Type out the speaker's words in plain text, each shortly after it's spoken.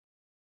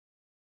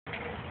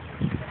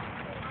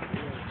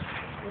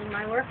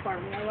doing my work for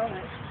me. I love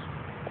it.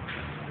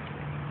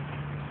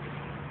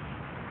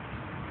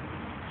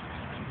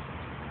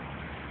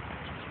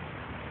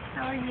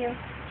 How are you?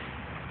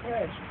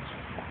 Good.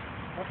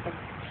 Awesome.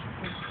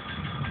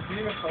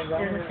 Beautiful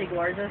woman. Isn't she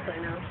gorgeous?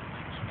 I know.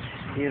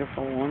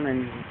 Beautiful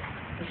woman.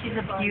 She's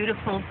a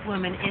beautiful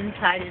woman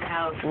inside and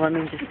out. Well, I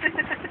mean, just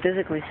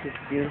physically, she's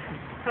beautiful.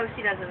 Hope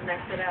she doesn't mess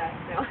it up.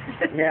 No.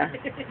 Yeah.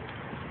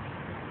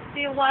 So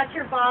you watch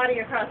your body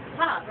across the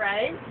top,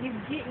 right? You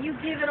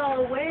give it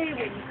all away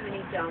when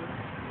you jump.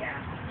 Yeah.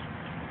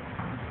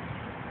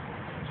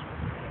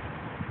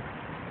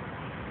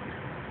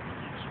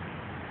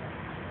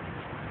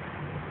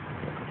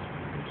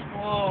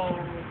 Whoa.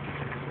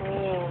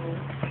 Whoa.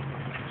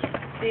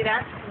 See,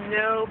 that's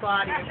no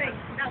body. Nothing.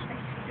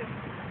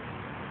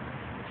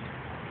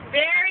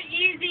 Very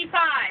easy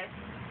 5.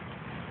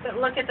 But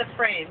look at the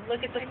frame.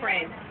 Look at the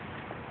frame.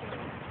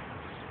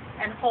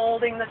 And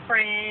holding the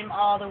frame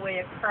all the way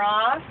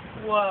across.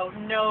 Whoa,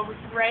 no,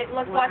 right?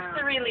 Look, Wow. watch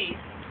the release.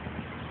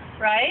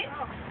 Right?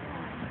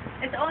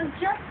 It's on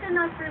just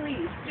enough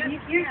release.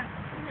 Yeah.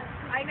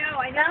 I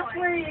know. That's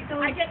where it goes.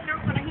 I get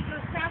nervous when he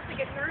goes fast. I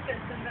get nervous,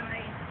 and then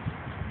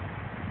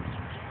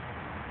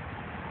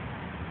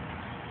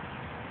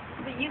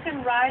But you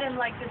can ride him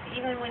like this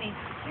even when he's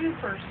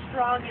super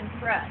strong and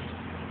fresh.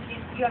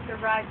 You have to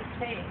ride the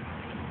same.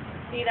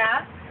 See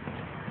that?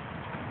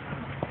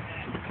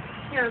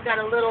 You know, got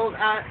a little,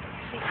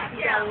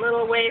 she got a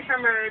little away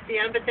from her at the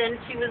end, but then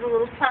she was a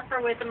little tougher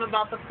with him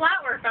about the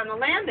flat work on the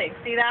landing.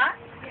 See that?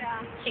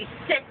 Yeah. She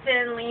sits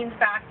in, leans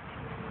back,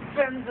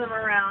 spins him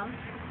around.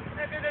 Can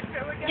I do that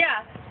too again?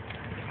 Yeah.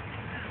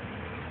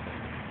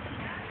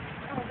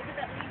 Oh, look at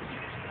that leaf.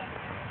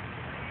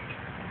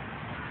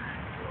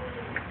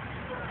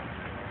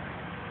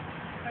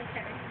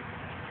 Okay.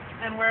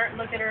 And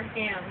look at her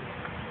hands.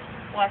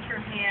 Watch her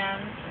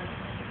hands.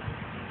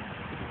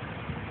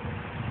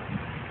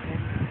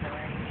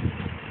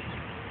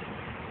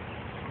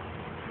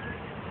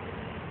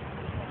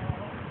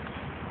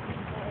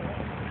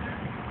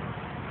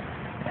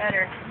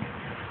 Better.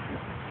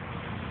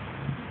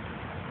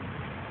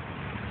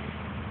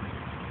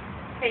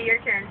 Okay, your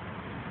turn.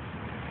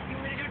 You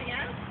want me to do it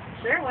again?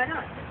 Sure, why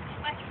not?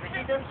 Much for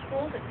He just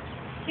folded.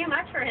 Too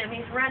much for him.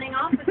 He's running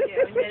off with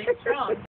you and getting strong.